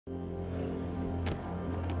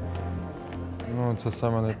Ну, це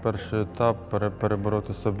саме найперший етап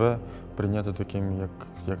перебороти себе, прийняти таким,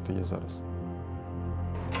 як ти є зараз.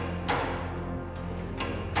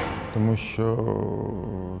 Тому що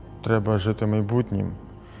треба жити майбутнім,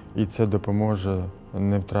 і це допоможе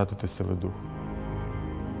не втратити сили духу.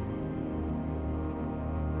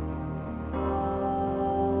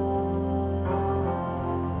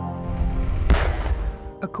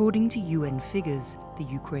 According to UN figures, the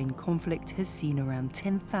Ukraine conflict has seen around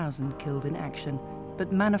 10,000 killed in action,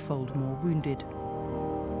 but manifold more wounded.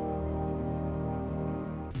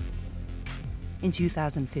 In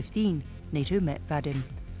 2015, NATO met Vadym,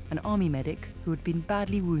 an army medic who had been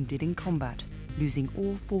badly wounded in combat, losing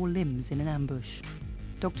all 4 limbs in an ambush.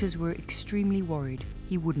 Doctors were extremely worried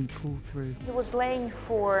he wouldn't pull through. He was laying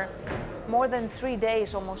for more than 3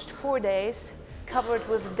 days, almost 4 days, covered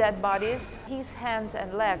with dead bodies. His hands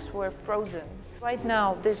and legs were frozen. Right now,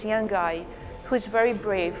 this young guy, who is very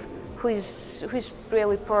brave, who is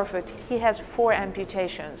really perfect, he has 4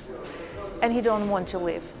 amputations, and he don't want to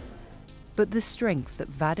live. But the strength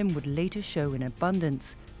that Vadym would later show in abundance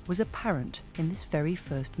was apparent in this very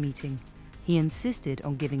first meeting. He insisted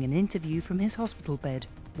on giving an interview from his hospital bed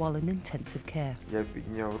while in intensive care. Я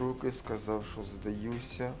підняв руки, сказав, що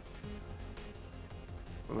здаюся.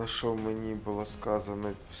 На що мені було сказано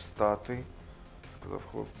встати. Сказав,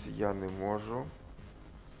 хлопці, я не можу.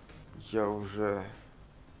 Я вже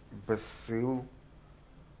без сил.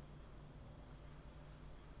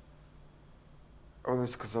 Вони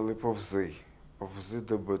сказали, повзи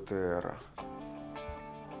до БТРа.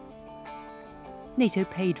 NATO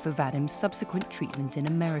paid for Vadym's subsequent treatment in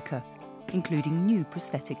America, including new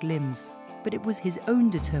prosthetic limbs. But it was his own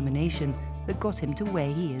determination that got him to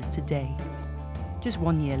where he is today. Just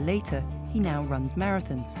 1 year later, he now runs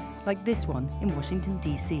marathons, like this one in Washington,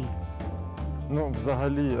 D.C. Ну,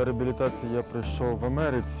 взагалі, реабілітацію я пройшов в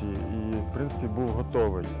Америці і, в принципі, був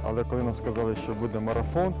готовий. Але коли нам сказали, що буде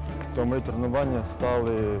марафон, то мої тренування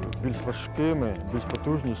стали більш важкими, більш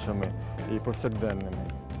потужнішими і повсякденними.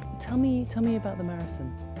 Tell me about the marathon.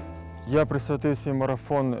 Я присвятив свій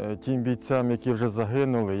марафон тим бійцям, які вже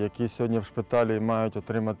загинули, які сьогодні в шпиталі мають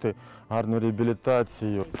отримати гарну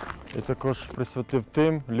реабілітацію. І також присвятив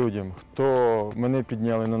тим людям, хто мене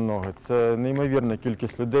підняли на ноги. Це неймовірна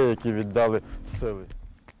кількість людей, які віддали сили.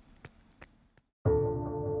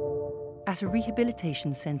 At a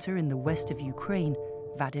rehabilitation center in the west of Ukraine,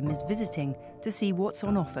 Vadym is visiting to see what's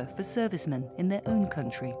on offer for servicemen in their own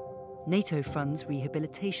country. NATO funds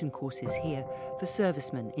rehabilitation courses here for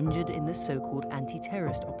servicemen injured in the so-called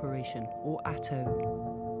anti-terrorist operation, or ATO.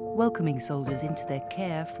 Welcoming soldiers into their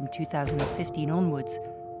care from 2015 onwards,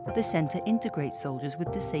 the centre integrates soldiers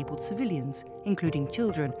with disabled civilians, including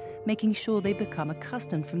children, making sure they become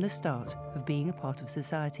accustomed from the start of being a part of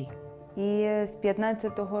society. І з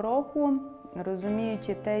 15-го року,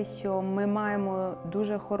 розуміючи те, що ми маємо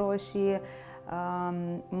дуже хороші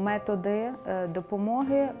методи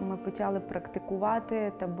допомоги, ми почали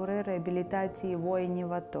практикувати табори реабілітації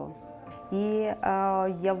воїнів АТО. І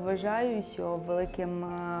я вважаю, що великим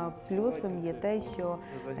плюсом є те, що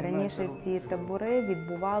раніше ці табори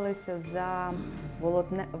відбувалися за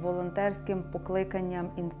волонтерським покликанням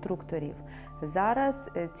інструкторів. Зараз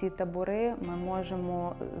ці табори ми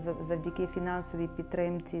можемо, завдяки фінансовій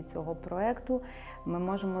підтримці цього проєкту, ми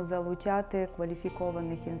можемо залучати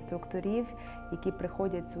кваліфікованих інструкторів, які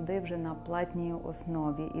приходять сюди вже на платній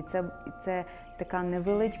основі. І це така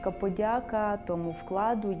невеличка подяка тому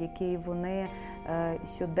вкладу, який вони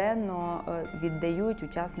щоденно віддають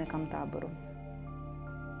учасникам табору.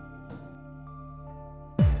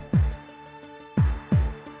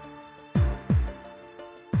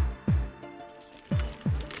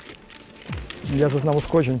 Я зазнав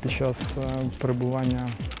ушкоджень під час перебування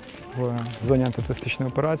в зоні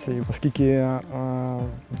антитерористичної операції, оскільки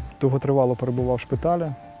довготривало перебував в шпиталі,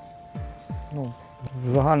 в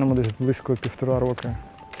загальному десь близько 1,5 роки.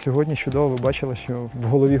 Сьогодні чудово ви бачили, що в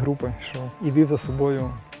голові групи йшов і вів за собою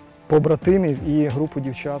побратимів і групу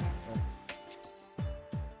дівчат.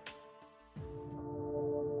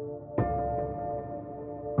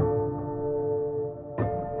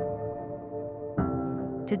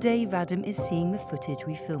 Today, Vadym is seeing the footage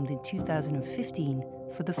we filmed in 2015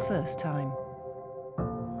 for the first time.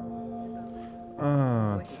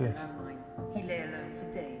 He lay alone for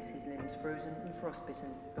days, his limbs frozen and frostbitten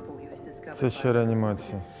before he was discovered. Це ще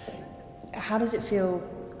реанімація. How does it feel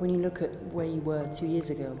when you look at where you were 2 years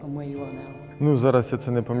ago and where you are now? Ну, зараз я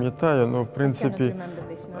це не пам'ятаю, але, в принципі,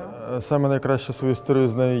 саме найкраще свою історію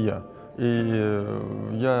знаю я. І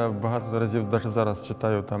я багато разів, навіть зараз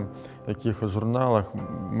читаю там в якихось журналах,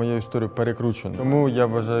 мою історію перекручено. Тому я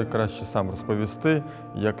вважаю краще сам розповісти,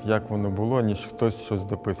 як воно було, ніж хтось щось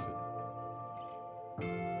дописує.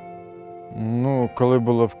 Ну, коли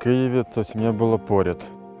було в Києві, то сім'я була поряд.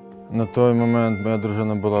 На той момент моя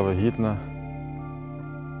дружина була вагітна.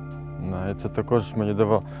 І це також мені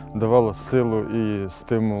давало силу і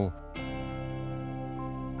стимул.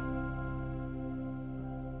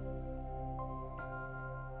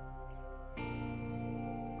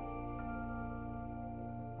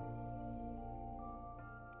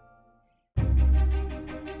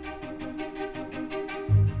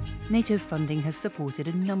 NATO funding has supported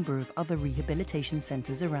a number of other rehabilitation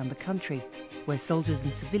centres around the country, where soldiers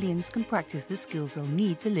and civilians can practice the skills they'll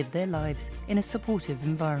need to live their lives in a supportive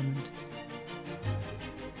environment,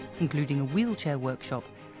 including a wheelchair workshop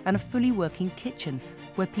and a fully working kitchen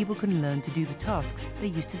where people can learn to do the tasks they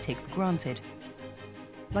used to take for granted,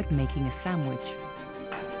 like making a sandwich.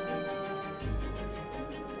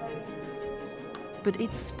 But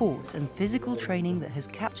it's sport and physical training that has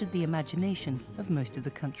captured the imagination of most of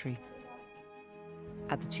the country.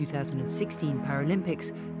 At the 2016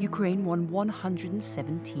 Paralympics, Ukraine won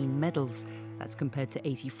 117 medals. That's compared to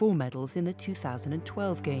 84 medals in the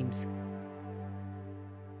 2012 Games.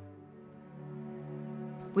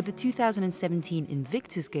 With the 2017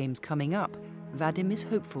 Invictus Games coming up, Vadym is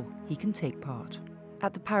hopeful he can take part.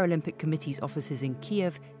 At the Paralympic Committee's offices in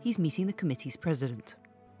Kiev, he's meeting the committee's president.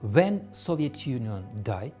 When Soviet Union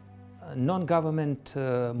died, non-government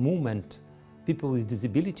movement, people with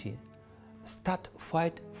disability, start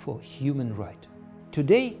fight for human right.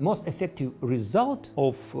 Today, most effective result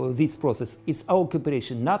of this process is our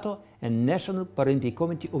cooperation, NATO and National Paralympic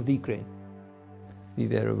Committee of the Ukraine. We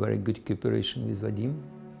were a very good cooperation with Vadym.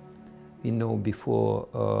 We know before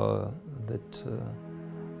that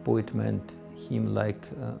appointment him like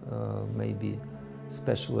maybe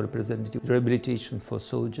special representative rehabilitation for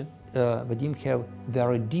soldier. Vadym have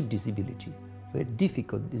very deep disability, very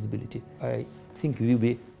difficult disability. I think we will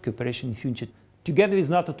be cooperation in future together with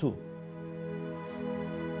NATO too.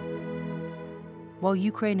 While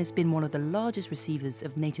Ukraine has been one of the largest receivers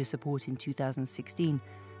of NATO support in 2016,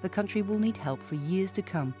 the country will need help for years to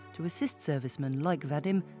come to assist servicemen like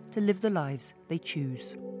Vadym to live the lives they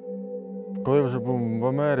choose. Коли вже був в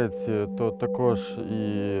Америці, то також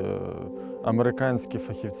і американські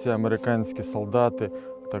фахівці, американські солдати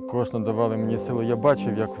також надавали мені сили. Я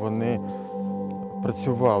бачив, як вони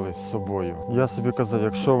працювали з собою. Я собі казав,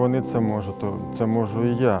 якщо вони це можуть, то це можу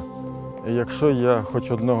і я. І якщо я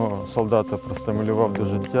хоч одного солдата простимулював до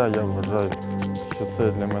життя, я вважаю, що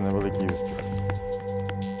це для мене великий успіх.